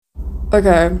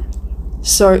Okay,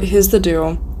 so here's the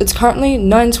deal. It's currently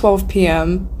 9:12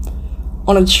 p.m.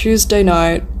 on a Tuesday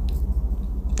night,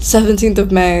 17th of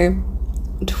May,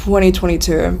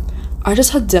 2022. I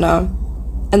just had dinner,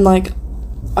 and like,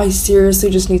 I seriously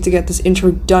just need to get this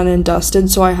intro done and dusted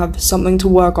so I have something to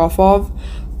work off of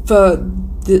for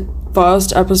the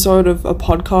first episode of a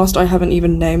podcast I haven't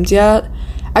even named yet.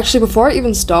 Actually, before I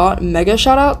even start, mega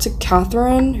shout out to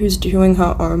Catherine, who's doing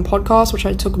her own podcast, which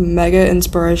I took mega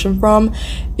inspiration from.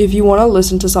 If you want to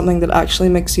listen to something that actually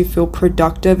makes you feel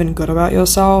productive and good about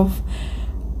yourself,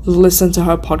 listen to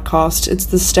her podcast. It's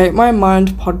the State My Mind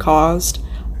podcast.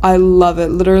 I love it,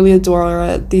 literally adore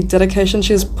it. The dedication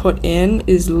she's put in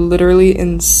is literally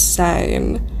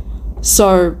insane.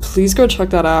 So please go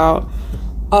check that out.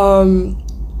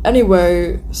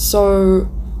 Anyway, so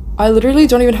I literally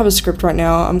don't even have a script right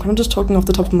now. I'm kind of just talking off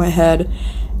the top of my head.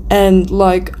 And,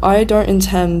 like, I don't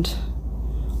intend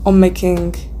on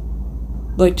making,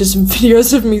 like, just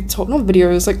videos of me not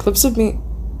videos, like, clips of me.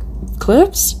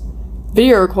 Clips?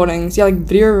 Video recordings. Yeah, like,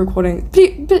 video recording.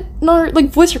 No, like,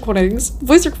 voice recordings.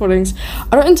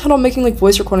 I don't intend on making, like,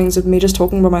 voice recordings of me just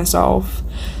talking by myself.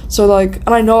 So, like,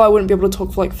 and I know I wouldn't be able to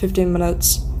talk for, like, 15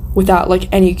 minutes without, like,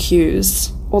 any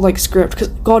cues or, like, script, because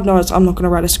God knows I'm not going to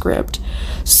write a script.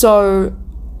 So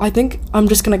I think I'm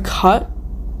just going to cut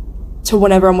to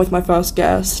whenever I'm with my first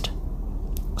guest.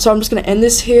 So I'm just going to end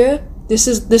this here. This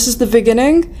is the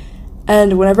beginning,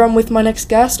 and whenever I'm with my next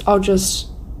guest, I'll just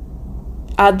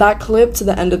add that clip to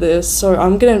the end of this. So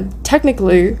I'm going to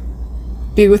technically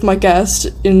be with my guest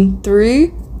in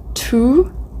 3, 2,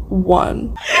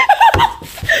 1.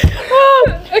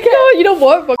 Okay. You know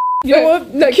what? You know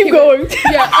what? No, keep going.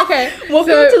 Yeah, okay.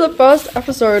 Welcome to the first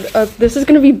episode of This Is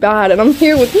Gonna Be Bad, and I'm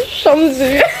here with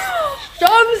Shamziiii.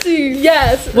 Shamziiii!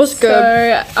 Yes. What's good?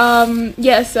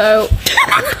 So,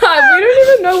 we don't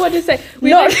even know what to say.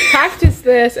 We like practiced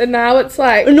this, and now it's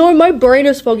like... No, my brain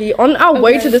is foggy. On our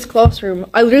way to this classroom,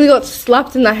 I literally got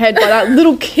slapped in the head by that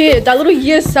little kid, that little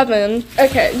year 7.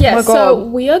 Okay, yeah, oh so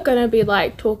we are gonna be,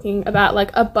 like, talking about, like,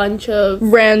 a bunch of...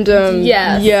 Random.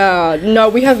 Yes. Yeah. No,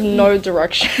 we have no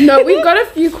direction. No, we've got a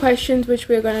few questions which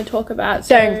we're gonna talk about,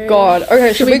 so... Thank God.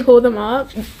 Okay, should we pull them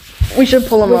up? We should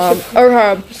pull them up.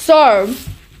 Okay, so...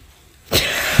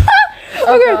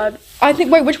 Oh okay. God. I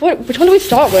think, wait, which one do we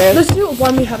start with? Let's do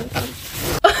one we haven't done.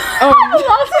 Last one.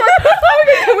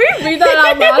 Okay, can we read that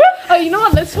out loud? Oh, you know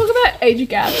what? Let's talk about age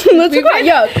gaps.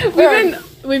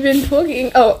 We've been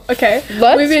talking. Oh, okay.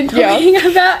 We've been talking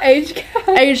about age gaps.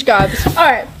 Age gaps. All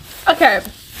right. Okay.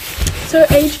 So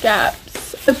age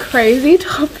gaps, a crazy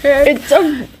topic. It's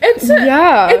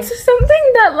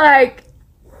something that like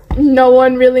no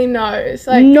one really knows.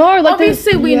 Like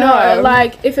obviously we know.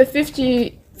 Like if a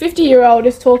 50-year-old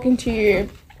is talking to you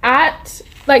at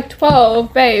like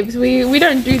 12, babes, we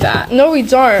don't do that. No, we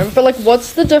don't. But like,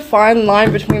 what's the defined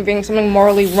line between being something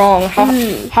morally wrong?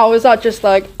 How is that just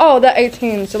like, oh, they're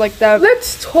 18, so like they're...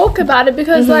 Let's talk about it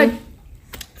because like, I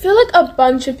feel like a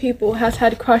bunch of people has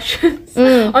had crushes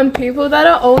on people that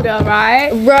are older,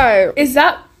 right? Right. Is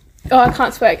that... Oh, I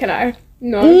can't swear, can I?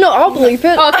 No. No, I'll believe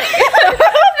it. Okay.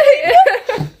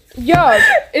 Yeah.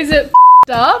 Is it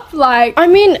up? Like, I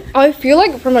mean, I feel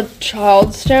like from a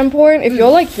child's standpoint, if you're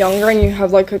like younger and you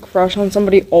have like a crush on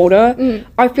somebody older,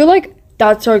 I feel like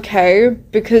that's okay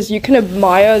because you can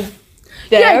admire them.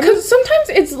 Yeah, because sometimes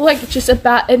it's like just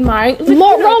about admiring like,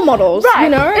 role models, right?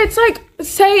 You know, it's like,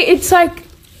 say it's like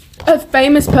a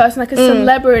famous person, like a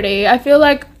celebrity. I feel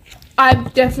like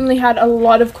I've definitely had a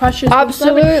lot of crushes.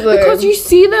 Absolutely. Because you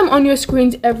see them on your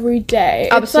screens every day.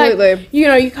 Absolutely. It's like, you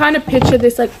know, you kind of picture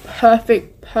this like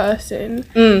perfect person,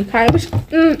 kind of, which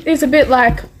is a bit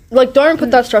like don't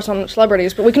put that stress on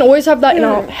celebrities, but we can always have that in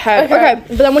our head. Okay,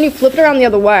 but then when you flip it around the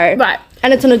other way, right,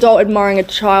 and it's an adult admiring a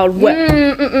child,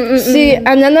 see,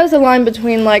 and then there's a line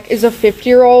between like, is a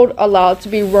 50-year-old allowed to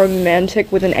be romantic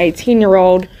with an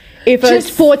 18-year-old if a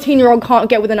 14-year-old can't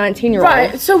get with a 19-year-old?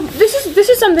 Right. So this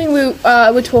is something we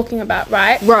were talking about,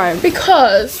 right? Right.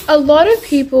 Because a lot of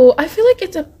people, I feel like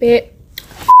it's a bit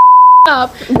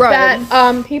up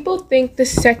that people think the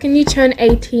second you turn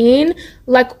 18,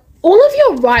 like all of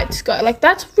your rights go. Like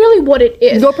that's really what it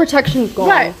is. Your protection's gone.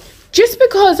 Right. Just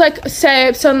because like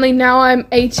say suddenly now I'm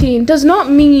 18 does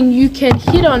not mean you can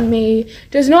hit on me,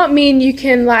 does not mean you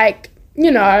can like,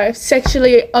 you know,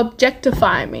 sexually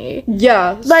objectify me.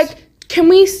 Yeah. Like could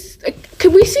we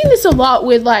see this a lot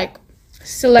with like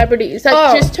celebrities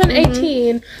that just turned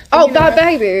 18. Oh, Bad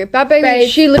Baby.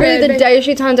 She literally, the day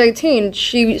she turned 18,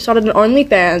 she started an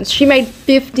OnlyFans. She made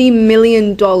 $50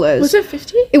 million. Was it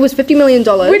 50? It was $50 million.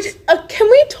 Which, can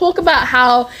we talk about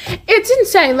how it's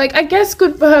insane? Like, I guess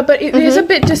good for her, but it is a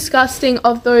bit disgusting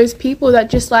of those people that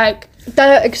just like,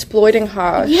 they're exploiting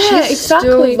her. Yeah, She's exactly.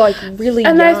 still, like, really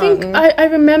and young. I think I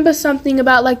remember something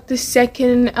about like the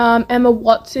second Emma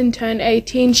Watson turned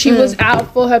 18. She was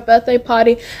out for her birthday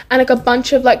party, and like a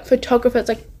bunch of like photographers,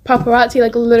 like paparazzi,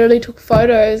 like literally took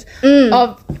photos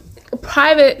of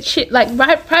private shit, like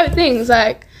private things,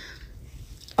 like.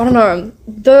 I don't know,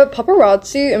 the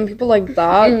paparazzi and people like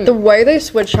that, the way they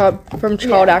switch up from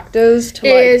child actors to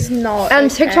like, is not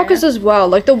and okay. TikTokers as well,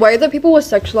 like the way that people were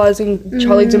sexualizing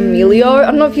Charlie D'Amelio. I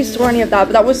don't know if you saw any of that,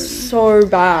 but that was so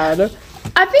bad.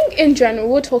 I think in general,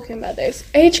 we're talking about this,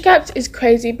 age gaps is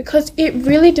crazy because it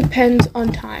really depends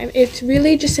on time. It's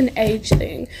really just an age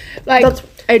thing. Like, that's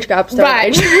age gaps,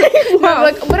 right? Wow.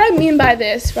 Like, what I mean by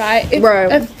this, right? If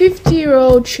a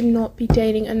 50-year-old should not be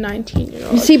dating a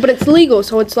 19-year-old. You see, but it's legal,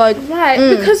 so it's like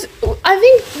because I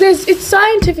think it's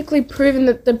scientifically proven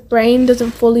that the brain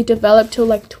doesn't fully develop till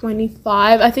like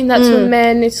 25. I think that's for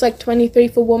men. It's like 23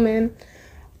 for women.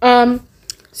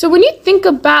 So when you think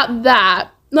about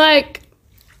that, like,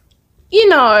 you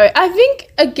know, I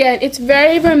think, again, it's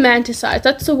very romanticized.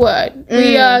 That's the word.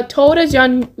 We are told as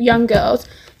young girls,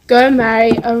 go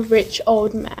marry a rich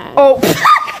old man. Oh,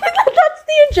 that's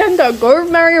the agenda. Go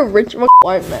marry a rich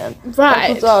white man. Right. That's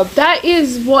what's up. That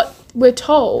is what we're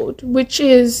told, which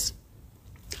is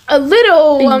a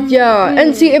little...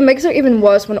 and see, it makes it even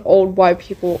worse when old white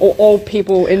people, or old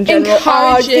people in general,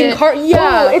 encourage it.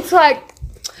 Yeah. Oh, it's like...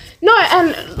 No,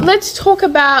 and let's talk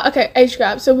about, okay, age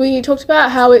gap. So we talked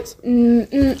about how it's...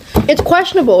 it's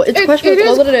questionable. It's questionable. It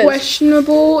is all that it is.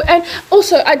 questionable. And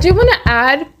also, I do want to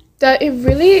add that it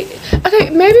really...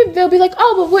 Okay, maybe they'll be like,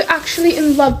 oh, but we're actually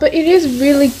in love. But it is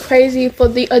really crazy for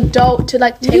the adult to,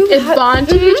 like, take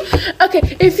advantage. Okay,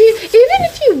 even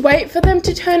if you wait for them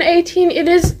to turn 18, it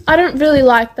is... I don't really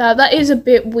like that. That is a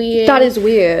bit weird. That is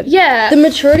weird. Yeah. The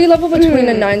maturity level between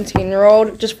a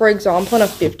 19-year-old, just for example, and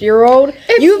a 50-year-old,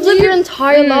 you've lived your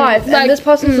entire life, and this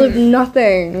person's lived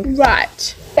nothing.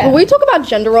 Right. Yeah. Will we talk about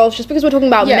gender roles just because we're talking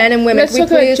about men and women? Can we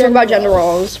please talk about gender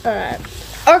roles? Alright.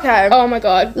 Okay. Oh my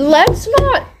god. Let's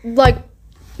not, like,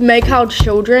 make our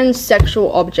children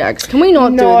sexual objects. Can we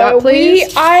not do that,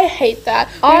 please? I hate that.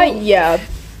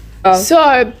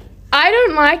 So, I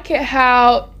don't like it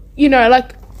how, you know,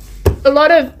 like, a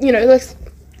lot of, you know, like,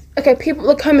 okay, people,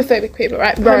 like, homophobic people,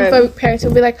 right? Homophobic parents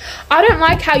will be like, I don't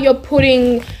like how you're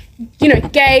putting, you know,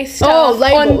 gay stuff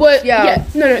on what,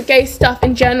 gay stuff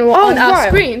in general on our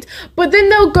screens. But then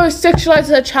they'll go sexualize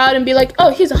their child and be like,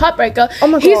 oh, he's a heartbreaker. Oh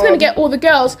my God. He's gonna get all the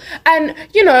girls, and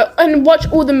you know, and watch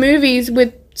all the movies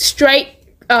with straight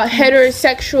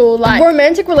heterosexual, like,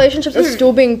 romantic relationships are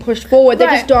still being pushed forward. They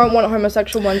just don't want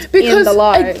homosexual ones in the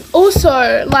light.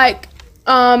 Also, like,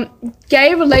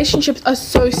 gay relationships are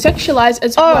so sexualized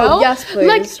as well. Oh yes, please.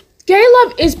 Like, gay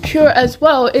love is pure as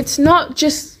well. It's not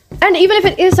just... And even if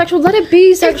it is sexual, let it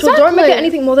be sexual. Exactly. Don't make it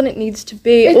anything more than it needs to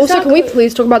be. Exactly. Also, can we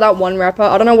please talk about that one rapper?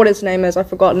 I don't know what his name is. I've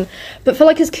forgotten. But for,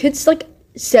 like, his kid's, like,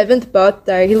 7th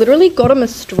birthday, he literally got him a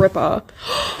stripper.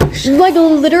 Like,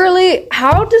 literally,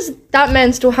 how does that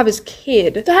man still have his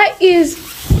kid? That is...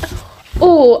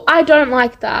 Oh, I don't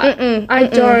like that. I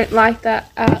don't like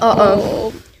that at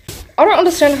all. I don't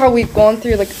understand how we've gone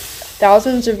through, like,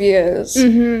 thousands of years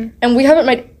and we haven't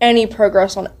made any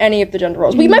progress on any of the gender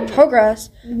roles. We made progress,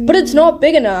 but it's not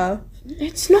big enough.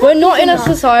 It's not. We're not in a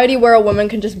society where a woman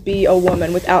can just be a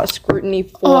woman without scrutiny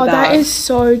for that. Oh, that is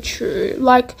so true.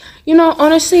 Like, you know,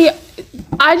 honestly,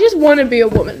 I just want to be a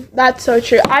woman. That's so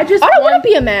true. I don't want to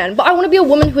be a man, but I want to be a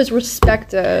woman who is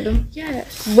respected.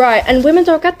 Yes. Right, and women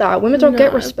don't get that. Women don't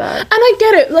get respect. And I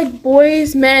get it. Like,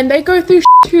 boys, men, they go through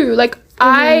too. Like,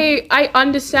 I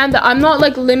understand that. I'm not,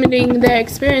 like, limiting their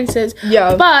experiences.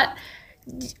 Yeah. But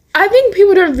I think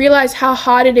people don't realize how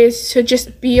hard it is to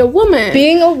just be a woman.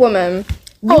 Being a woman,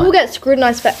 you will get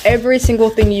scrutinized for every single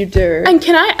thing you do. And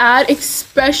can I add,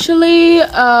 especially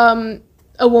a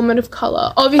woman of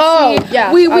color. Obviously,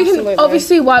 we can,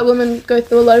 obviously white women go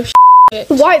through a lot of shit.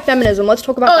 White feminism, let's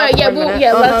talk about that for a minute.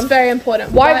 That's very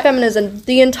important. White feminism,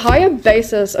 the entire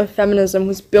basis of feminism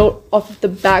was built off of the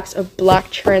backs of black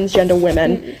transgender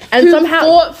women. And who somehow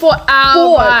fought for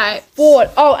our rights.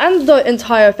 And the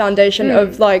entire foundation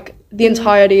of, like, the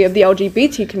entirety of the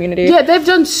LGBT community. Yeah, they've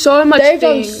done so much.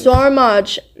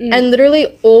 And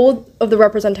literally all of the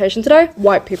representation today,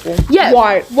 white people. Yeah.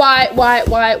 White.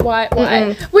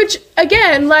 Which,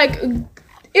 again, like,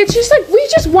 it's just like we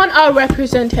just want our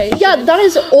representation. Yeah, that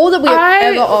is all that we have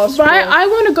ever asked for. I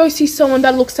want to go see someone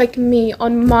that looks like me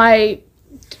on my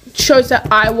shows that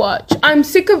I watch. I'm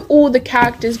sick of all the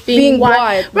characters being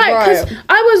white. Right, because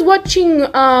I was watching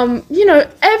you know,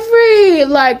 every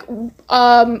like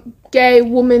gay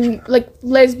woman, like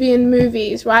lesbian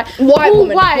movies, right? White.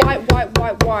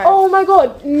 Oh my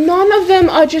god, none of them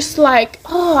are just like,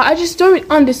 oh, I just don't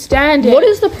understand it. What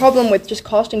is the problem with just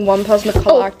casting one person of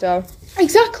color actor?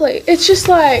 Exactly. It's just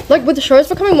like with the shows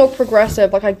becoming more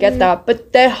progressive, like I get that,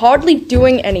 but they're hardly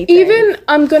doing anything. Even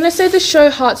I'm gonna say the show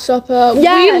Heartstopper.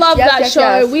 Yes, we love that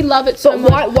show. Yes. We love it so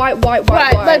much. White.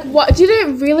 Right. Like, what? Did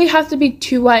it really have to be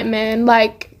two white men?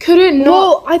 Like, could it not?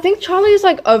 Well, I think Charlie is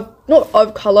like not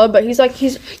of color, but he's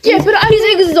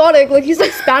exotic. Like he's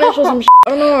like Spanish or some shit. I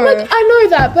don't know. Like I know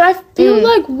that, but I feel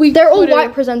like they're all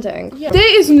white presenting. Yeah.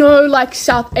 There is no like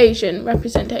South Asian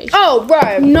representation. Oh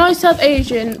right. No South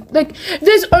Asian. Like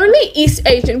there's only East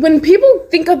Asian. When people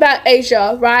think about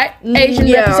Asia, right? Asian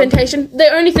representation, they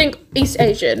only think East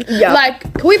Asian. Yeah. Like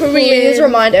can we please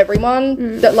remind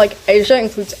everyone that like Asia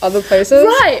includes other places?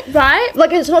 Right.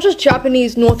 Like it's not just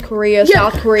Japanese, North Korea,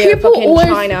 South Korea, fucking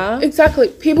China. Exactly.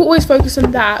 People always focus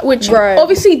on that, which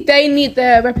obviously they need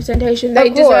their representation.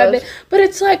 They deserve it. But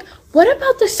it's like, what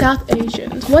about the South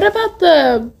Asians? What about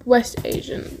the West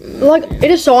Asians? Like,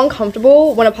 it is so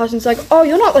uncomfortable when a person's like, oh,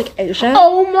 you're not like Asian.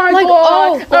 Oh my god.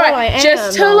 Oh, God, all right, I am.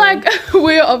 Just to like,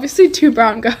 we're obviously two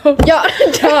brown girls. Yeah,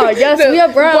 yes, we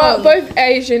are brown. Both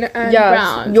Asian and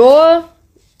brown. You're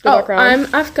I'm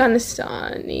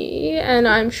Afghanistani and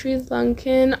I'm Sri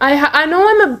Lankan. I know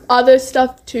I'm other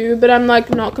stuff too, but I'm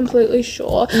like not completely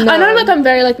sure. No. I know like I'm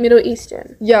very like Middle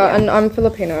Eastern. Yeah, and I'm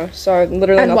Filipino, so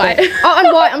literally and nothing. White. Oh,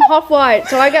 I'm white. I'm half white,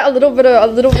 so I get a little bit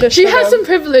of. She has some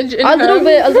privilege in her. A little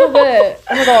bit.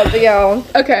 Oh my god, but yeah.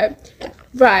 Okay.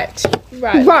 Right.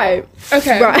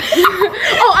 Okay. Right.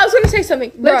 Oh, I was going to say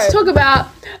something. Let's talk about.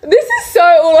 This is so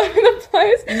all over the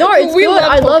place. No, it's good.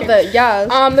 I love it.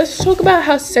 Yeah. Let's talk about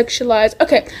how sexualized.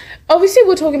 Okay. Obviously,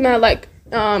 we're talking about like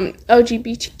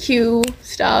LGBTQ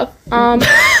stuff.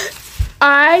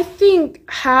 I think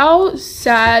how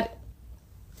sad.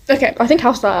 Okay. I think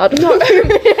how sad. No.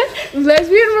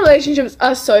 Lesbian relationships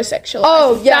are so sexualized.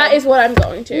 Oh, yeah. That is what I'm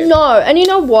going to. No, and you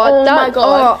know what? Oh my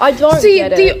god. I don't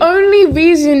get it. See, the only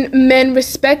reason men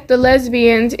respect the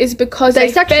lesbians is because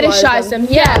they fetishize them.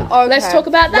 Yeah. Okay. Let's talk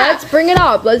about that. Let's bring it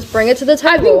up. Let's bring it to the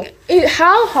table. I think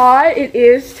how hard it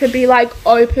is to be like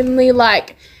openly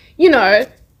like, you know,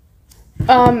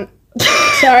 sorry,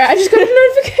 I just got a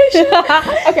notification.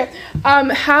 Okay.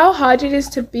 How hard it is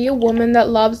to be a woman that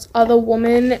loves other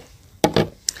women.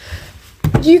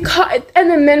 You can't, and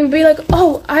then men will be like,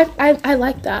 oh, I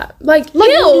like that. Like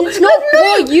it's not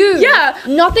for you. Yeah.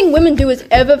 Nothing women do is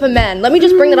ever for men. Let me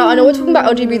just bring that up. I know we're talking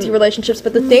about LGBT relationships,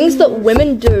 but the things that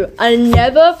women do are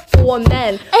never for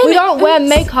men. And we don't wear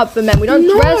makeup for men. We don't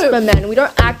dress for men. We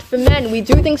don't act for men. We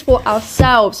do things for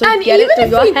ourselves. So get it through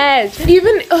your head.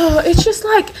 It's just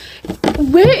like,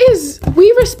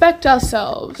 we respect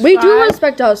ourselves. We do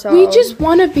respect ourselves. We just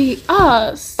want to be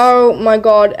us. Oh my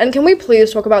god. And can we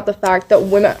please talk about the fact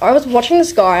that women, I was watching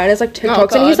this guy and his like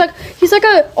TikToks and he's like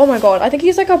a, oh my god, I think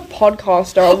he's like a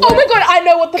podcaster. Oh my god, I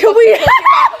know what the fuck you're talking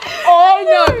about. Oh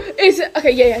no. Is it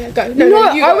okay, yeah, go.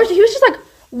 No, you go. He was just like,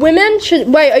 women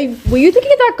should were you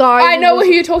thinking of that guy? I know who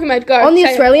you're talking about. Go on the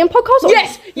Australian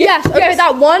podcast. Yes. Okay,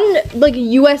 that one like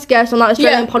US guest on that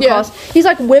Australian podcast. He's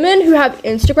like, women who have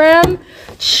Instagram,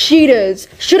 cheaters,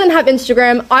 shouldn't have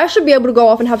Instagram. I should be able to go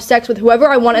off and have sex with whoever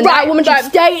I want, and that woman should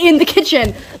stay in the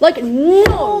kitchen. Like, no.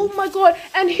 Oh my god.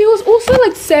 And he was also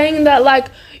like saying that like,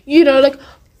 you know, like.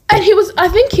 And I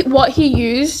think what he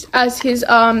used as his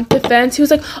defense, he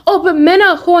was like, oh, but men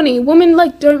are horny. Women,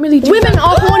 like, don't really do Women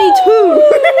are horny too.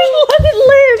 Let it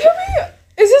live.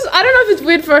 I don't know if it's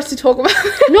weird for us to talk about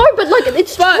it. No, but, like,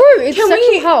 it's true. It's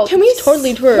sexual health. It's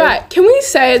totally true. Right. Can we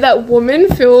say that women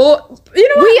feel, you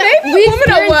know what, maybe women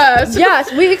are worse.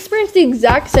 Yes, we experience the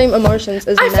exact same emotions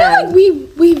as men. I feel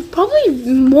like we probably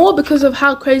more because of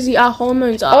how crazy our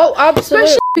hormones are. Oh, absolutely.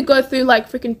 Especially if we go through, like,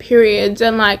 freaking periods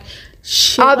and, like,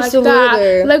 shit like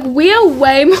that. Like, we are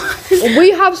way more. We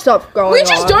have stuff going on. We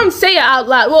just don't say it out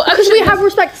loud. Well, because we have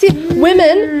respect. See,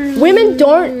 women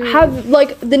don't have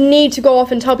like the need to go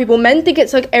off and tell people. Men think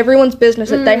it's like everyone's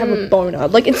business that they have a boner.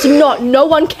 Like, it's not. No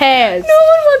one cares. No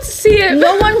one wants to see it.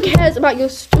 No one cares about your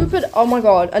stupid. Oh my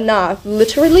god, enough.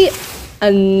 Literally,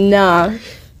 enough.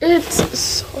 It's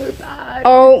so bad.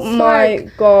 Oh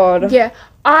my god. Yeah,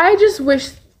 I just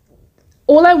wish.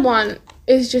 All I want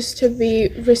is just to be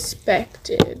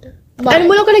respected. Like, and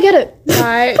we're not gonna get it.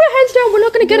 Right? Put our hands down, we're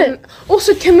not gonna get it.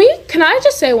 Also, can I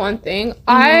just say one thing?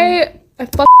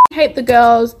 I hate the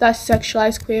girls that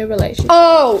sexualize queer relationships.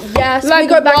 Oh, yes. Like,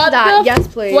 we go back to that. Yes,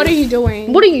 please. What are you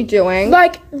doing? What are you doing?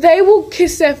 Like, they will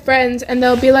kiss their friends and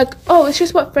they'll be like, oh, it's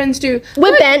just what friends do.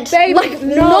 We're bent. Baby, like,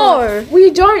 no.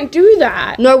 We don't do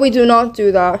that. No, we do not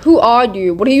do that. Who are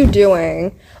you? What are you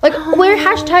doing? Like, we're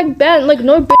hashtag bent. Like,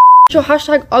 no bitch or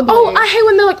hashtag ugly. Oh, I hate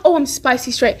when they're like, oh, I'm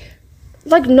spicy straight.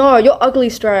 Like, no, you're ugly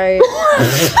straight.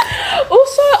 I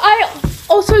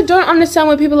also don't understand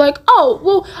when people are like, oh,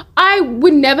 well, I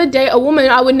would never date a woman.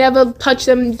 I would never touch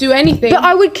them, do anything. But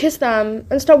I would kiss them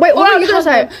and stuff. Wait, what are you going to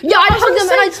say? Yeah, I'd hug them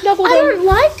and I'd snuggle them. I don't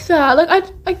like that. Like,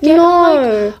 I get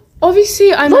no. Like,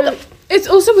 obviously, I know. It's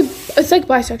also it's like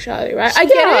bisexuality, right? I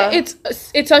get it.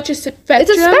 It's such a spectrum. It's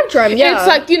a spectrum, yeah. It's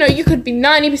like, you know, you could be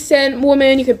 90%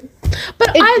 woman, you could... But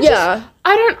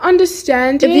I don't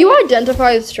understand it. If you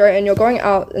identify as straight and you're going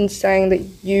out and saying that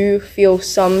you feel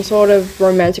some sort of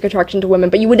romantic attraction to women,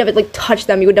 but you would never, like, touch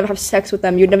them, you would never have sex with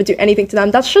them, you would never do anything to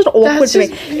them, that's just awkward to me.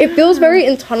 Yeah. It feels very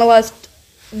internalized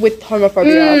with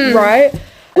homophobia, right?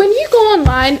 When you go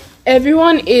online,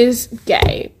 everyone is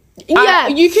gay. Yeah,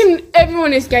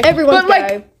 everyone is gay. Everyone's gay.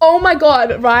 Like, oh my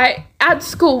god, right? At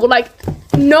school, like,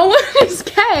 no one is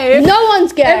gay. No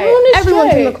one's gay.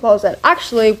 Everyone's gay. in the closet.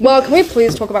 Actually, well, can we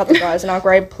please talk about the guys in our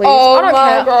grade, please? Oh, I don't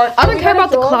care. God. I don't care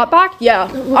about the clapback. Yeah, I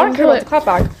don't care about the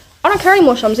clapback. I don't care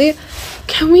anymore, Shamsi.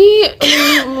 Can we...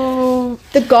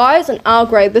 The guys in our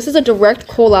grade, this is a direct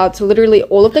call out to literally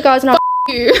all of the guys in our...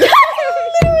 you.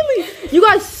 Literally. You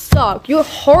guys suck. You're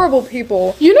horrible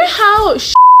people. You know how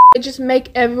just make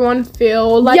everyone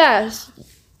feel like... Yes.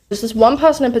 There's this one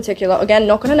person in particular, again,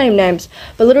 not gonna name names,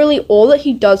 but literally all that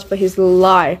he does for his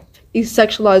life is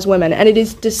sexualize women, and it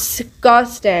is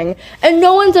disgusting, and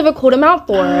no one's ever called him out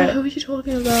for it. Who are you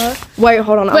talking about? Wait,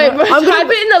 hold on. I'm gonna type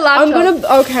it in the laptop.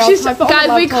 Okay,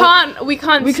 we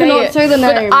can't we cannot say the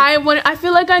name. But I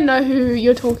feel like I know who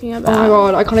you're talking about. Oh my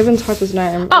god, I can't even type his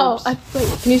name. Oh, wait.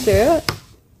 Can you see it?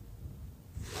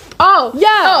 Oh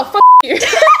yeah. Oh, you.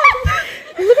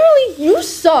 Literally, you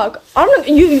suck. I don't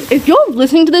know. If you're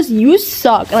listening to this, you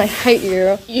suck, and I hate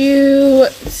you. You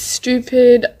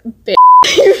stupid bitch.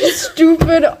 You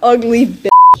stupid, ugly bitch.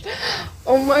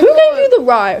 Oh my god. Who gave you the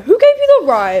right? Who gave you the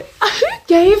right? Who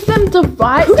gave them the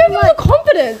right? Who gave you the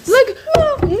confidence? Like,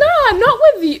 nah, not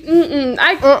with the.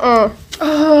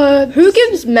 Who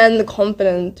gives men the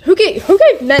confidence? Who gave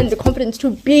men the confidence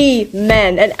to be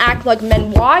men and act like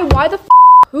men? Why the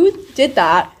who did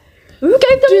that? Who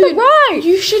gave them the right?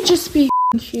 You should just be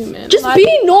human. Just like,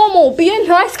 be normal. Be a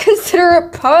nice,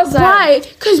 considerate person. Right.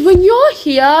 Because when you're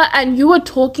here and you are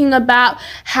talking about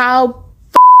how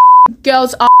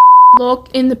girls are look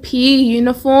in the PE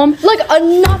uniform. Like,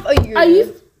 enough of you. Are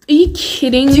you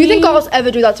kidding me? Do you think girls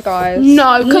ever do that to guys?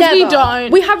 No, because we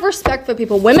don't. We have respect for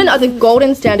people. Women are the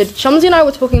golden standard. Shamsi and I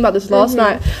were talking about this last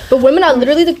night. But women are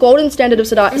literally the golden standard of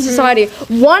society.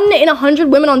 1 in 100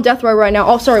 women on death row right now.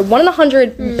 Oh, sorry. 1 in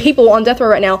 100 people on death row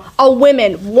right now are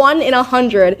women. 1 in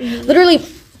 100. Literally,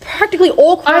 practically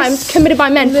all crimes committed by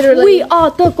men. Literally. We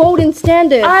are the golden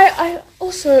standard. I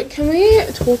also, can we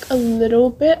talk a little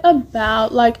bit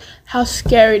about, like, how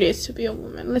scary it is to be a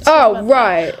woman? Let's talk about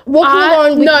right. That.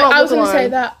 Walking alone, I was going to say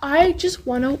that. I just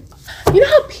want to... You know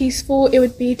how peaceful it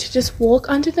would be to just walk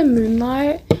under the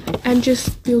moonlight and just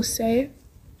feel safe?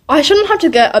 I shouldn't have to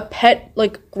get a pet,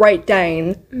 like, Great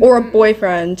Dane or a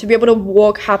boyfriend to be able to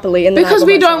walk happily in the night because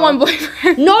we don't want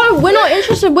boyfriends. No, we're not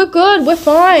interested. We're good. We're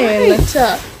fine. Right.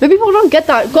 But people don't get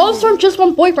that. Girls don't just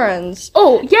want boyfriends.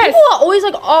 Oh, yes. People are always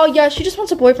like, oh, yeah, she just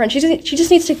wants a boyfriend. She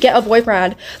just needs to get a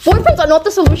boyfriend. Boyfriends are not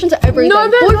the solution to everything. No,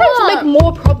 they're boyfriends not. make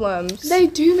more problems. They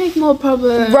do make more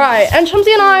problems. Right. And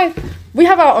Shamsi and I... We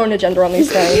have our own agenda on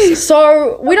these things,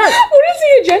 so we don't... What is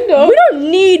the agenda? We don't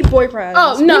need boyfriends.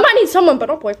 Oh, no. We might need someone, but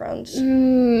not boyfriends.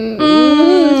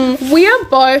 We are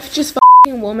both just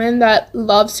women that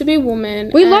loves to be women.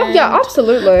 We love, yeah,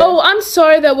 absolutely. Oh, I'm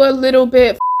sorry that we're a little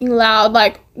bit loud.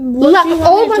 Like,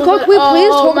 oh my god, can we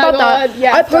please talk about that?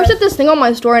 Yeah, I posted this thing on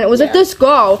my story, and it was like this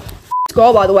girl,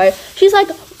 by the way. She's like,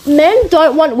 men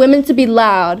don't want women to be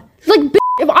loud. Like,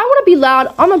 if I want to be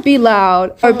loud, I'm gonna be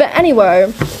loud. Oh, but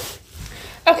anyway...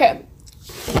 Okay.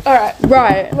 Alright.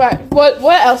 Right. What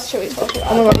else should we talk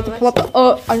about? Oh my god, I need to pull up the...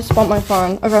 Oh, I just bumped my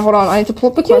phone. Okay, hold on. I need to pull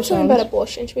up the question. You're talking about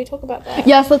abortion. Should we talk about that?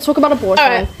 Yes, let's talk about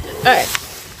abortion. Alright.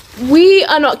 We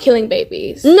are not killing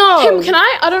babies. No. Can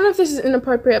I don't know if this is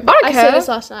inappropriate, but I said this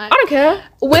last night. I don't care.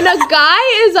 When a guy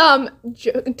is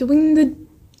doing the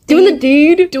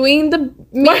deed? Doing the... Okay.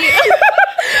 No.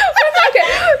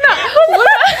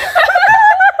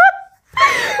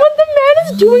 When the man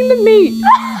is doing the meat.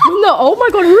 No, oh my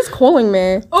god, who's calling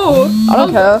me? Oh. I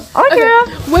don't care. I don't care.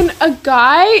 When a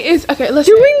guy is... Okay, let's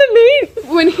doing the meat.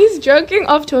 when he's joking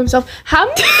off to himself,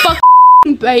 how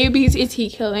many babies is he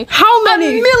killing? How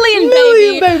many? A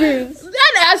million babies. And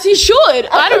as he should.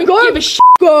 I don't give a shit.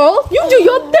 Girl, you do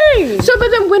your thing. So, but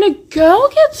then when a girl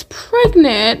gets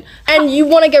pregnant and you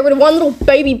want to get rid of one little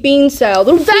baby bean cell,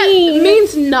 that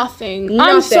means nothing.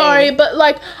 I'm sorry, but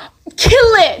like, kill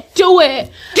it, do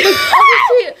it. Like,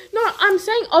 obviously, no, I'm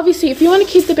saying obviously, if you want to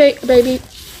keep the baby,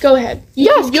 go ahead.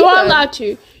 You are allowed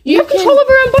to. You have control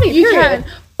over your own body. You can.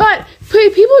 But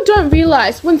people don't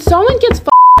realize when someone gets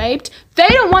raped, they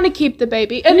don't want to keep the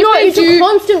baby. And it's a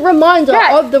constant reminder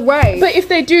of the rape. But if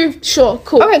they do, sure,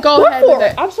 cool. Okay, go ahead with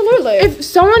it. Absolutely. If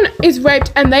someone is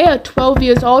raped and they are 12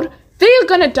 years old, they are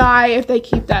gonna die if they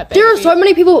keep that baby. There are so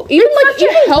many people,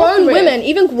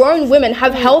 even grown women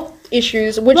have health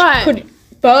issues which could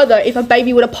further if a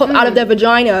baby were to pop out of their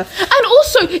vagina. And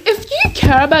also, if you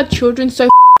care about children so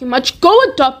much, go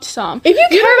adopt some. If you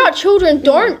care about children,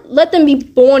 don't let them be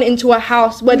born into a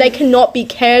house where they cannot be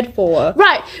cared for.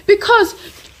 Right, because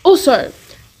also,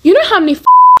 you know how many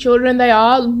children they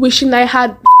are wishing they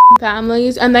had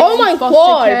families and they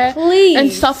foster care please,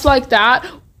 and stuff like that.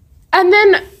 And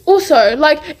then also,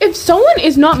 like, if someone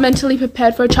is not mentally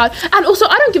prepared for a child, and also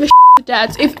I don't give a to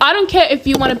dads, if I don't care if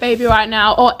you want a baby right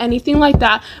now or anything like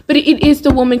that, but it is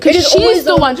the woman because she's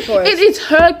the one. It is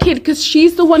her kid because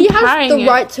she's the one carrying it. He has the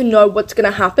right to know what's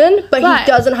gonna happen, but he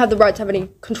doesn't have the right to have any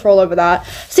control over that.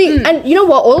 See, and you know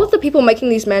what? All of the people making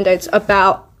these mandates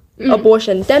about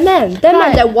abortion, they're men. They're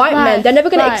men. They're white men. They're never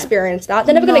gonna experience that.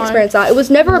 They're never gonna experience that. It was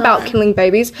never about killing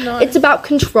babies. It's about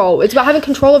control. It's about having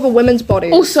control over women's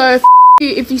bodies. Also,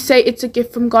 if you say it's a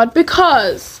gift from God,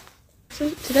 because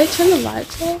did they turn the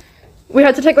lights off? We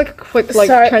had to take like a quick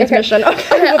transmission.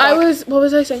 Okay, what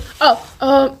was I saying? What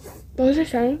was I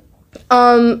saying?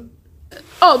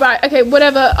 Oh, right, okay,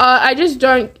 whatever. I just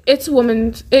don't, it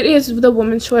is the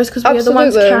woman's choice because we are the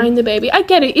ones carrying the baby. I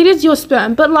get it, it is your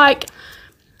sperm, but like,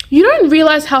 you don't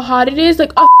realize how hard it is.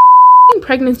 Like,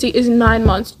 pregnancy is 9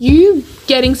 months. You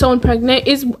getting someone pregnant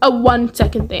is a 1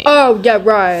 second thing. Oh, yeah,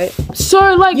 right.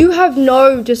 So, like, you have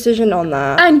no decision on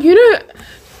that. And you know,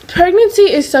 pregnancy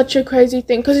is such a crazy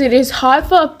thing because it is hard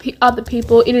for other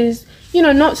people. It is, you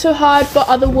know, not so hard for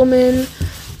other women.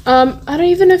 I don't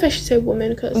even know if I should say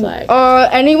women because like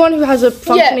anyone who has a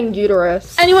functioning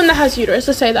uterus. Anyone that has uterus,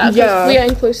 let's say that. Yeah, we are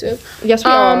inclusive. Yes,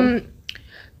 we are.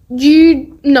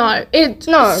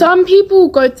 Some people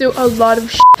go through a lot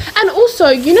of shit. And also,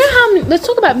 you know how many, let's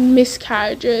talk about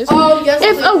miscarriages. Oh, yes.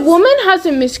 If a woman has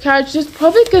a miscarriage, there's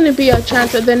probably going to be a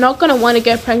chance that they're not going to want to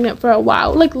get pregnant for a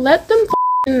while. Like, let them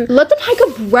take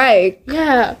a break.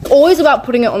 Yeah. It's always about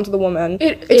putting it onto the woman.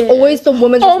 It's always the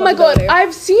woman's responsibility. Oh my god,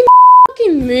 I've seen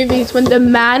fucking movies when the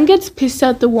man gets pissed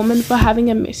at the woman for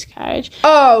having a miscarriage.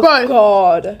 Oh, bro,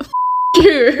 god.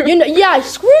 You know, yeah,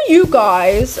 screw you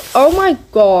guys. Oh my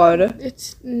god.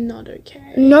 It's not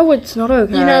okay. No, it's not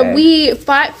okay. You know, we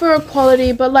fight for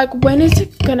equality, but like, when is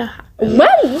it gonna happen? When?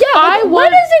 Yeah,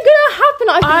 when is it gonna happen?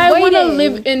 I want to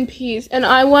live in peace, and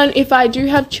I want, if I do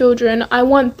have children, I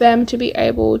want them to be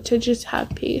able to just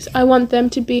have peace. I want them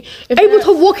to be able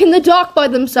to walk in the dark by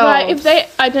themselves. Right, if they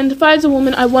identify as a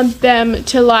woman, I want them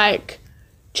to like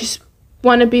just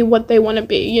want to be what they want to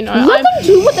be, you know. Let them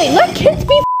do what they, let kids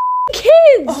be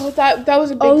kids. Oh, that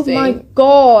was a big thing. Oh my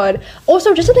god.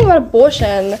 Also, just something about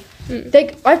abortion.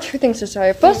 I have two things to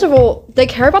say. First of all, they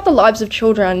care about the lives of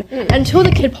children until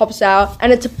the kid pops out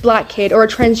and it's a black kid or a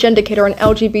transgender kid or an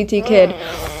LGBT kid.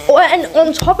 And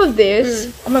on top of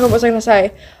this, oh my god, what was I gonna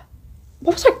say?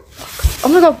 What was I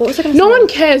gonna say? No one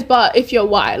cares, but if you're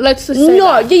white, let's just say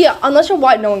that. Yeah, unless you're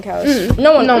white, no one cares.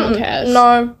 No one cares.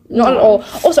 No, not at all.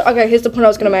 Also, okay, here's the point I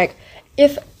was gonna make.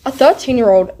 If a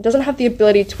 13-year-old doesn't have the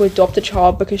ability to adopt a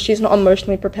child because she's not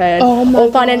emotionally prepared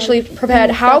or financially prepared,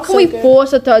 how can we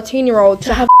force a 13-year-old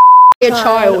to have a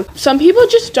child? Some people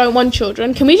just don't want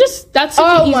children. Can we just, that's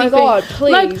such an easy thing. Oh my god,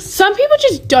 please. Like, some people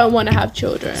just don't want to have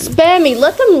children. Spare me,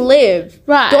 let them live.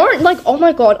 Right. Don't, like, oh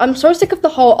my god, I'm so sick of the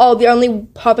whole, the only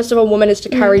purpose of a woman is to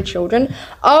carry children.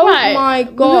 Oh my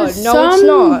god, because no, it's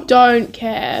not. Don't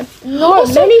care. No,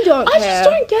 also, many don't care. I just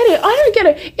don't get it. I don't get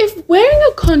it. If wearing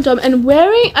a condom and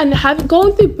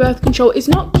going through birth control is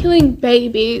not killing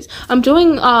babies, I'm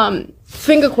doing,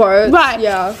 finger quotes. Right.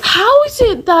 Yeah. How is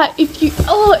it that if you...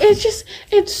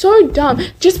 it's so dumb.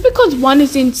 Just because one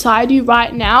is inside you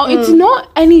right now, it's not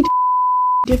any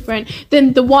different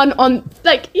than the one on...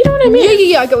 Like, you know what I mean?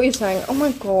 Yeah, I get what you're saying. Oh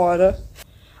my god.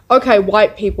 Okay,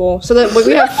 white people. So that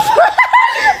we have...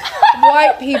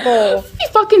 white people. You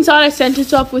fucking started a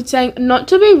sentence off with saying not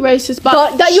to be racist,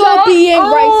 but that you are being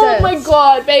racist. Oh my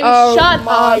god, baby, shut up. Oh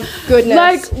my goodness.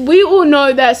 Like, we all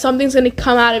know that something's gonna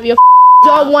come out of your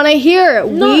don't want to hear it.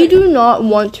 No. We do not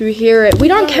want to hear it. We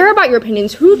don't care about your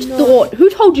opinions. Who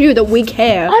told you that we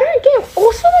care? I don't get.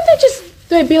 Also, when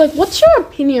they'd be like, "What's your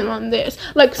opinion on this?"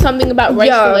 Like something about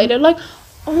race related. Like,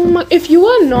 oh my! If you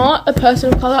are not a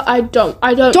person of color, I don't.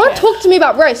 Don't care. talk to me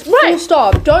about race. Full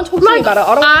stop. Don't talk to me about it.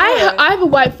 I have a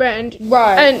white friend.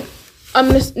 Right.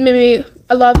 And Mimi,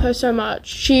 I love her so much.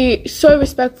 She's so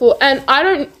respectful, and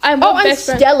I'm best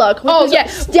friend. Stella.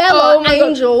 Stella,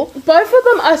 Angel. Both of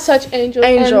them are such angels.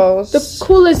 Angels. And the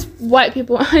coolest white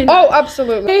people I know. Oh,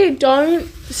 absolutely. They don't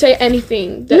say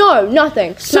anything. No,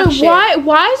 nothing. So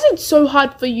why is it so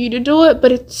hard for you to do it,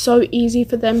 but it's so easy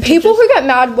for them? People who get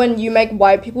mad when you make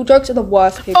white people jokes are the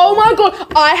worst people. Oh my god!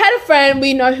 I had a friend.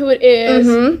 We know who it is.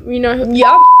 We know who.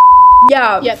 Yep.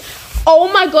 Yeah. Yep.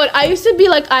 Oh my god, I used to be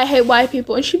like, I hate white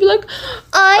people, and she'd be like, take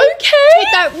okay.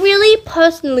 that really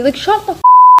personally. Like, shut the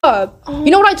up. You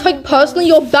know what I take personally?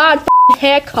 Your bad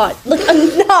haircut. Like,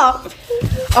 enough.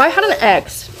 I had an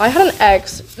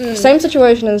ex. Same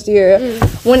situation as you.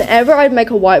 Whenever I'd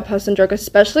make a white person joke,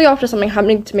 especially after something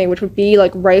happening to me, which would be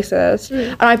like racist,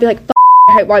 and I'd be like,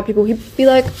 I hate white people, he'd be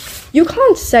like, you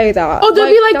can't say that. Oh, they'd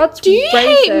like, be like, that's do you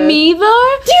racist. hate me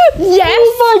though? Yes.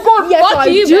 Oh my god, yes, fuck I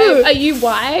you, do. babe. Are you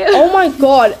white? Oh my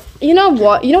god. You know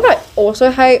what? You know what I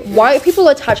also hate? White people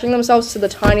attaching themselves to the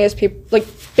tiniest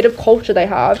bit of culture they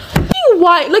have. You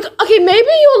white, like, okay, maybe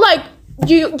you're like,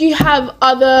 you have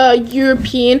other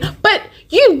European, but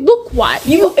you look white. If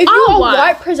you are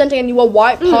white presenting and you are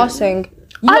white passing,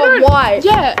 you are white.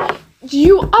 Yeah,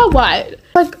 you are white.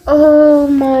 Like, oh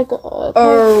my god.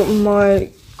 Oh my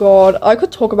god. I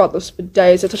could talk about this for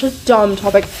days. It's such a dumb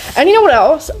topic. And you know what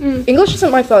else? English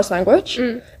isn't my first language.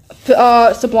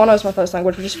 Cebuano is my first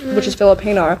language, which is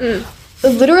Filipino.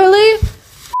 Literally,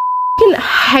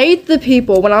 hate the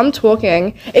people when I'm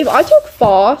talking. If I talk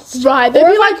fast, right? They'll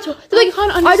be like,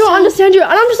 I don't understand you,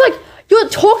 and I'm just like, you're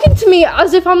talking to me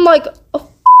as if I'm like a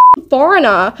foreigner.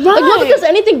 Right. Like, not that there's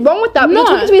anything wrong with that, but you're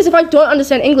talking to me as if I don't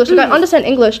understand English. Like, I understand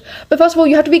English, but first of all,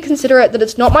 you have to be considerate that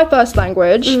it's not my first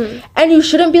language, and you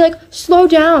shouldn't be like, slow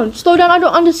down, I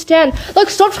don't understand. Like,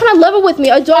 stop trying to level with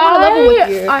me. I don't want to level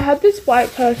with you. I had this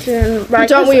white person, right?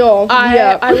 Don't we all?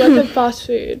 I worked at fast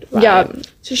food, right? Yeah.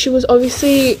 So she was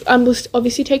obviously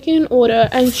taking an order,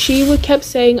 and she kept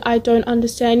saying, I don't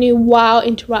understand you, while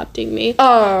interrupting me.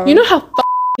 Oh. You know how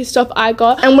pissed off I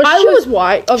got? And she was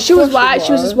white. She was white.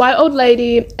 She was this white old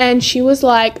lady, and she was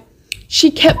like,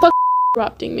 she kept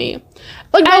interrupting me.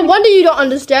 Like, no wonder you don't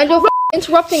understand. You're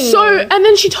interrupting me. So, and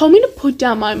then she told me to put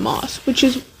down my mask, which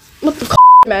is what the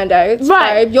mandates,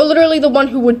 right? Babe. You're literally the one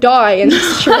who would die in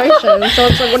this situation. So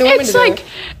it's like, what do you want me to do? It's like,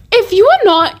 if you are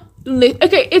not.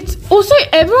 Okay, it's also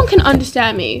everyone can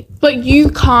understand me, but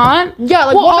you can't. Yeah,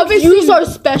 like, what makes you so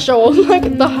special?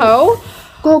 Like, the hell?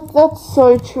 God, that's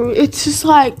so true. It's just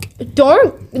like,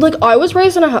 I was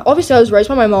raised obviously I was raised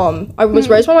by my mom.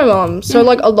 So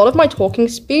like a lot of my talking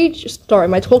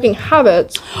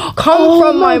habits come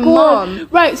from my mom.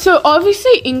 Right, so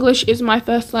obviously English is my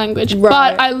first language,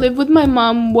 but I live with my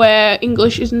mom where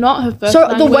English is not her first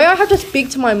language. So the way I have to speak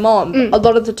to my mom a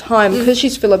lot of the time, because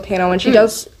she's Filipino and she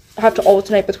does have to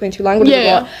alternate between two languages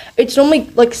a lot, it's normally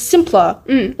like simpler,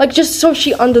 like just so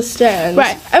she understands.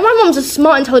 Right. And my mom's a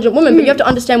smart, intelligent woman, but you have to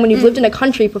understand when you've lived in a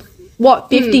country for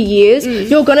 50 years,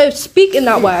 you're gonna speak in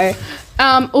that way.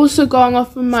 Also going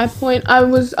off of my point, I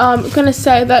was gonna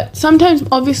say that sometimes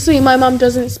obviously my mom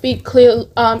doesn't speak clear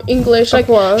English. Like,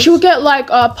 she'll get like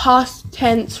past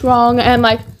tense wrong and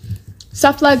like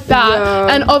stuff like that.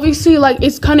 And obviously like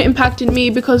it's kind of impacted me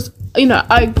because, you know,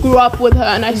 I grew up with her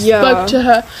and I spoke to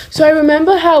her. So I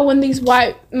remember how when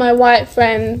my white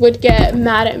friend would get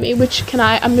mad at me,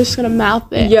 I'm just gonna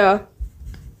mouth it. Yeah.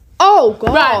 Oh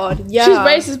god. Right. Yeah. She's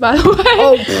racist, by the way.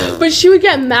 Oh. But she would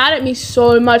get mad at me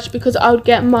so much because I would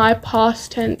get my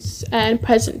past tense and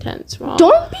present tense wrong.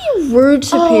 Don't be rude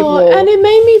to people. And it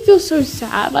made me feel so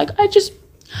sad. Like,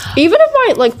 even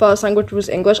if my first language was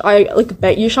English, I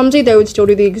bet you, Shamziiii, they would still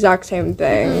do the exact same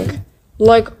thing.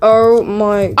 Like, oh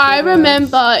my goodness. I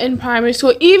remember in primary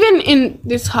school, even in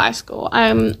this high school,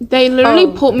 they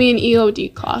literally put me in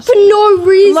EOD class. For no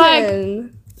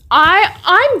reason. Like,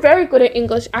 I'm very good at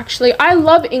English, actually. I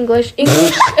love English.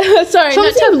 Sorry,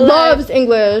 Shamziiii loves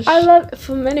English. I love it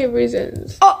for many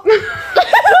reasons. Oh.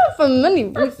 For many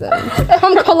reasons.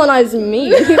 Come colonize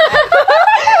me.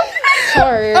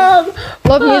 Sorry.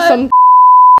 Love me some.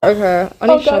 Okay, I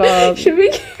need to shut up. Should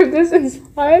we keep this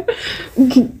inside?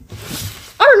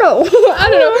 I don't know.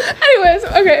 Anyways,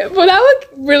 okay, well that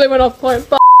really went off point,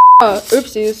 but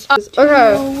oopsies.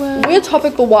 Okay, weird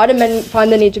topic, but why do men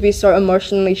find the need to be so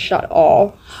emotionally shut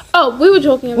off? Oh, we were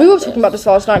talking about this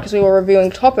last night because we were reviewing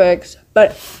topics,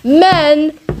 But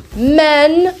men,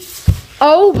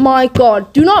 oh my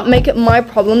god, do not make it my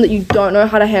problem that you don't know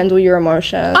how to handle your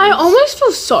emotions. I almost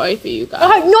feel sorry for you guys.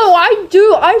 I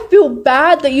do. I feel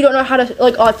bad that you don't know how to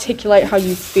like articulate how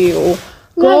you feel.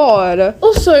 God. Like,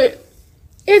 also,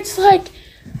 it's like,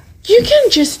 you can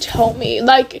just tell me.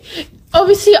 Like,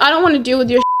 obviously, I don't want to deal with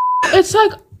your It's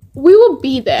like, we will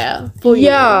be there for you.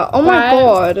 Yeah, oh my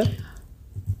god.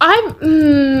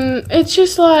 It's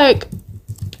just like,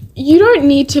 you don't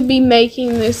need to be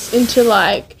making this into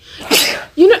like,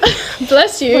 you know,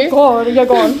 bless you. Oh my god, yeah,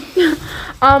 go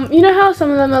on. You know how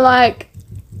some of them are like,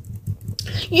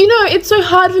 you know, it's so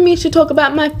hard for me to talk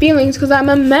about my feelings because I'm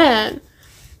a man.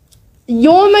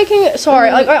 You're making it,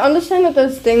 sorry, like, I understand that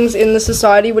there's things in the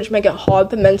society which make it hard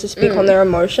for men to speak on their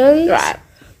emotions. Right.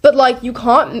 But, like, you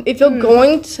can't, if you're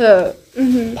going to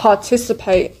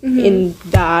participate in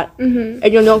that, and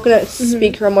you're not going to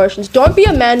speak your emotions, don't be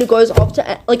a man who goes up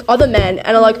to, like, other men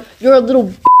and are like, you're a little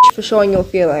bitch for showing your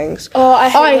feelings. Oh,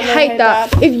 I hate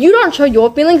that. If you don't show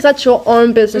your feelings, that's your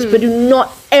own business, but do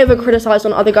not ever criticize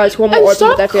on other guys who are more open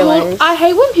with their feelings. I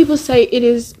hate when people say it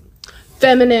is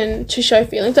feminine to show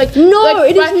feelings. Like, no,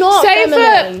 it is not say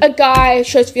feminine. If a guy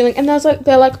shows feeling and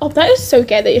they're like, oh, that is so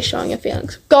gay that you're showing your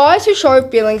feelings. Guys who show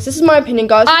feelings, this is my opinion,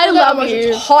 guys. I love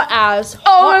you. Hot as.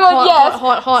 Oh my god, yes.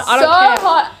 Hot. I so don't care.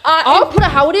 Hot. I'll put it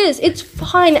how it is. It's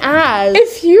fine as.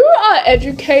 If you are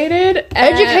educated,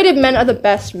 educated men are the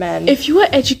best men. If you are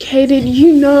educated,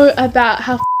 you know about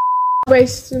how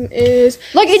racism is.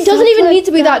 Like, it doesn't even need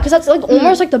to be that, because that's like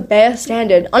almost like the bare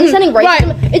standard. Understanding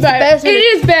racism, it's the bare standard. It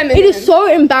is bare minimum. It is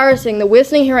so embarrassing that we're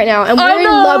sitting here right now and we're in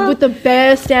love with the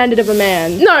bare standard of a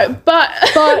man. No, but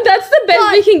that's the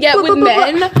best we can get with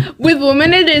men. With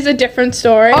women, it is a different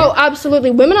story. Oh, absolutely.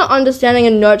 Women are understanding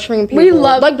and nurturing people. We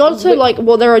love, like, not so like,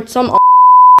 well, there are some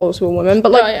who are women,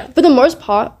 but like for the most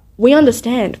part, we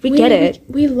understand. We get it.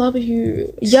 We love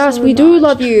you. Yes, so we do much.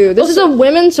 love you. This is a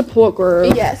women's support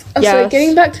group. Yes. So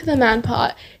getting back to the man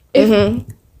part, if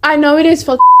I know it is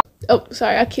oh,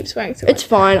 sorry, I keep swearing so much. It's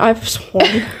fine. I've sworn.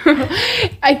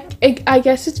 I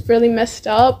guess it's really messed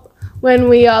up when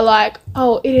we are like,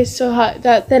 oh, it is so hard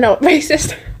that they're not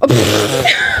racist.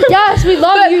 Yes, we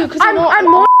love you. I'm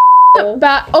more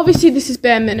about, obviously this is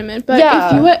bare minimum, but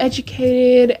if you are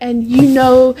educated and you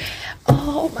know,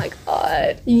 oh my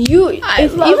god, I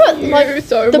love you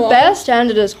so much. The bare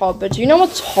standard is hot, but do you know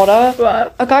what's hotter?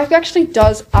 What? A guy who actually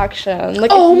does action.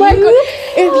 Like, oh my god,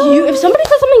 if somebody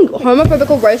says something homophobic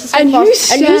or racist and you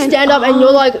stand up and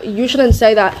you're like, you shouldn't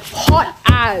say that, hot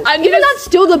as. Even that's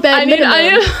still the bare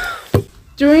minimum.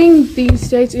 During these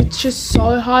days, it's just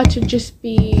so hard to just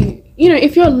be, you know,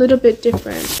 if you're a little bit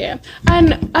different. Yeah.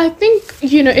 And I think,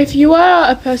 you know, if you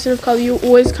are a person of color, you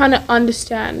always kind of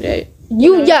understand it.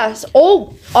 Yes. We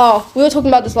were talking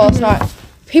about this last night.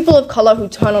 People of color who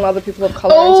turn on other people of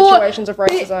color in situations of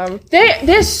racism.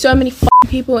 There's so many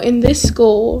people in this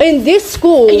school.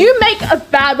 You make a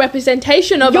bad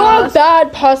representation of us. You're a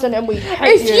bad person and we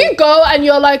hate you. If you go and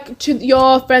you're like, to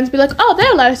your friends, be like, oh,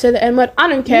 they're allowed to say the N-word, I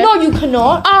don't care. No, you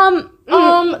cannot.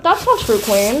 That's not true,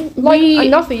 Queen. Like,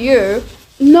 enough for you.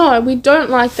 No, we don't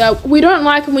like that. We don't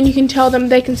like it when you can tell them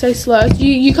they can say slurs.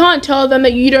 You can't tell them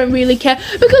that you don't really care.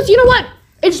 Because you know what?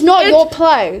 It's not your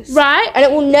place. Right? And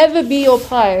it will never be your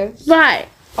place. Right.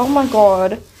 Oh my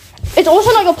god. It's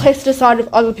also not your place to decide if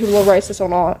other people are racist or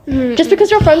not. Just because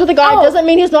you're friends with a guy doesn't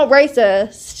mean he's not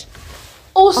racist.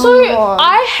 Also,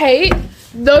 I hate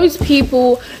those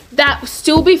people that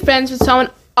still be friends with someone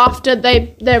after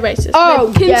they're racist.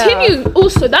 Oh, continue. Yeah.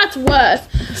 Also, that's worse.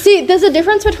 See, there's a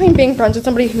difference between being friends with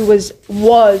somebody who was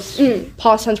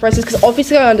past tense racist, because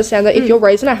obviously I understand that if you're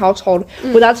raised in a household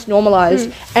where that's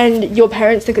normalized and your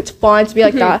parents think it's fine to be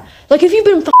like that. Like, if you've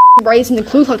been raised in the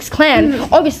Ku Klux Klan,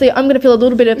 obviously I'm going to feel a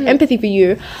little bit of empathy for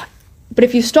you. But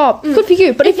if you stop, good for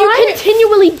you. But if you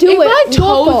continually do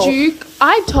it,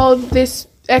 I told this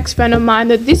ex-friend of mine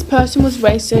that this person was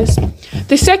racist.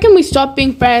 The second we stopped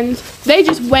being friends, they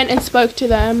just went and spoke to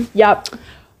them. Yep.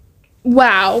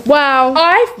 Wow.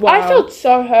 I felt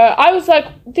so hurt. I was like,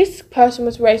 this person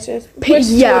was racist.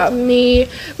 Racist towards me,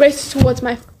 racist towards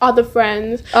my other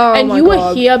friends. And you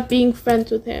were here being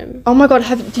friends with him. Oh my god,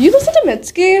 do you listen to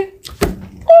Mitski?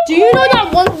 Do you know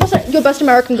that one was your best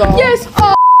American girl? Yes.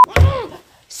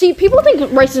 See, people think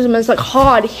racism is like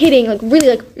hard hitting, like really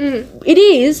like it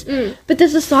is. But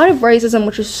there's a side of racism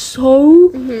which is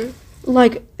so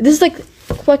like, this is like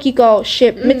quirky girl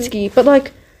shit Mitski, but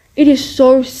like it is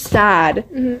so sad.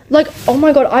 Like, oh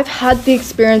my god, I've had the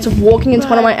experience of walking into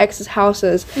one of my ex's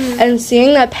houses and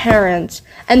seeing their parents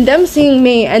and them seeing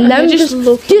me and them just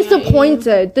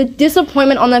disappointed. The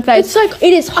disappointment on their face. It's like,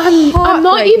 it is I'm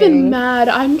not even mad.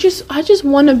 I just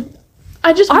want to.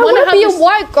 I want to be a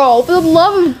white girl, for the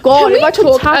love of God. Can we if I could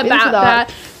talk tap about into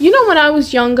that. You know, when I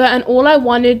was younger and all I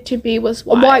wanted to be was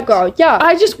white. A white girl, yeah.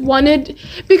 I just wanted,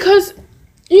 because,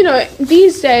 you know,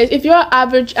 these days, if you're an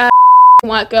average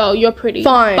white girl, you're pretty.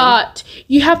 Fine. But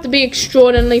you have to be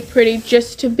extraordinarily pretty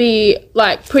just to be,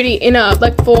 like, pretty in a,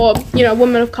 like, for, you know,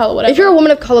 women of color, whatever. If you're a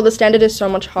woman of color, the standard is so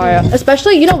much higher.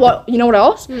 Especially, you know what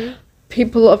else?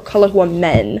 People of color who are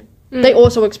men. They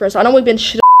also experience. I know we've been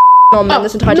shit on men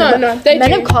this entire time. No, they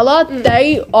men do. of color,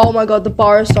 they, oh my god, the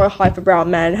bar is so high for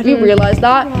brown men. Have you realized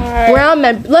that? Right. Brown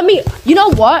men, you know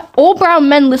what? All brown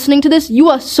men listening to this, you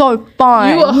are so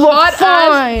fine. You are hot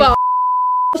as fuck.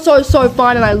 So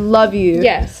fine, and I love you.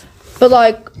 Yes. But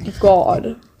like,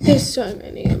 God. There's so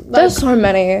many. Like, There's so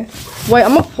many. Wait,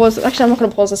 I'm gonna pause. Actually, I'm not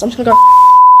gonna pause this. I'm just gonna go.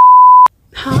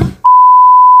 Huh?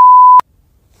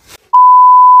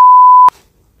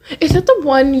 Is that the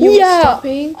one you were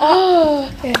stopping? Oh,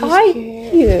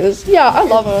 He is. Yeah, I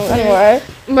love him. Anyway.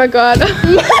 Oh my god.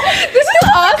 This is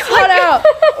us. Cut out.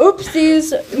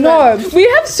 Oopsies. No. We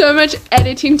have so much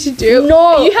editing to do.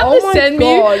 No. You have to send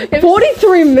me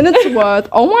 43 minutes worth.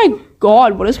 Oh my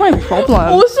god, what is my problem?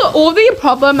 Also, all the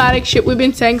problematic shit we've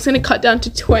been saying is gonna cut down to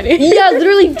 20. Yeah,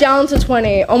 literally down to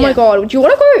 20. Oh my god. Do you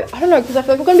want to go? I don't know, because I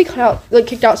feel like we're gonna be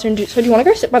kicked out soon. So do you want to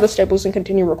go sit by the stables and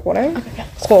continue recording? Okay.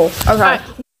 Cool. Okay. Right.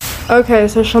 Okay,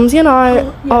 so Shamsi and I,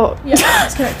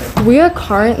 we are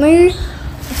currently,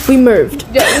 we moved.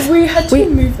 Yeah, we had to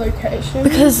move location.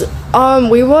 Because,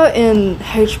 we were in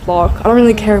H block. I don't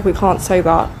really care if we can't say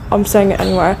that. I'm saying it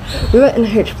anyway. We were in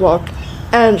H block,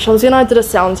 and Shamsi and I did a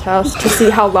sound test to see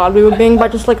how loud we were being by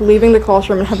just, like, leaving the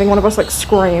classroom and having one of us, like,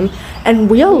 scream. And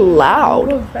we are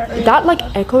loud. That, like,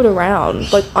 echoed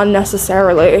around, like,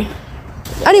 unnecessarily.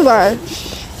 Anyway.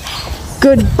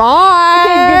 Goodbye.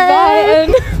 Okay,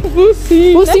 goodbye, and we'll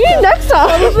see you next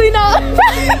time. Probably not.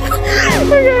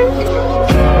 Okay.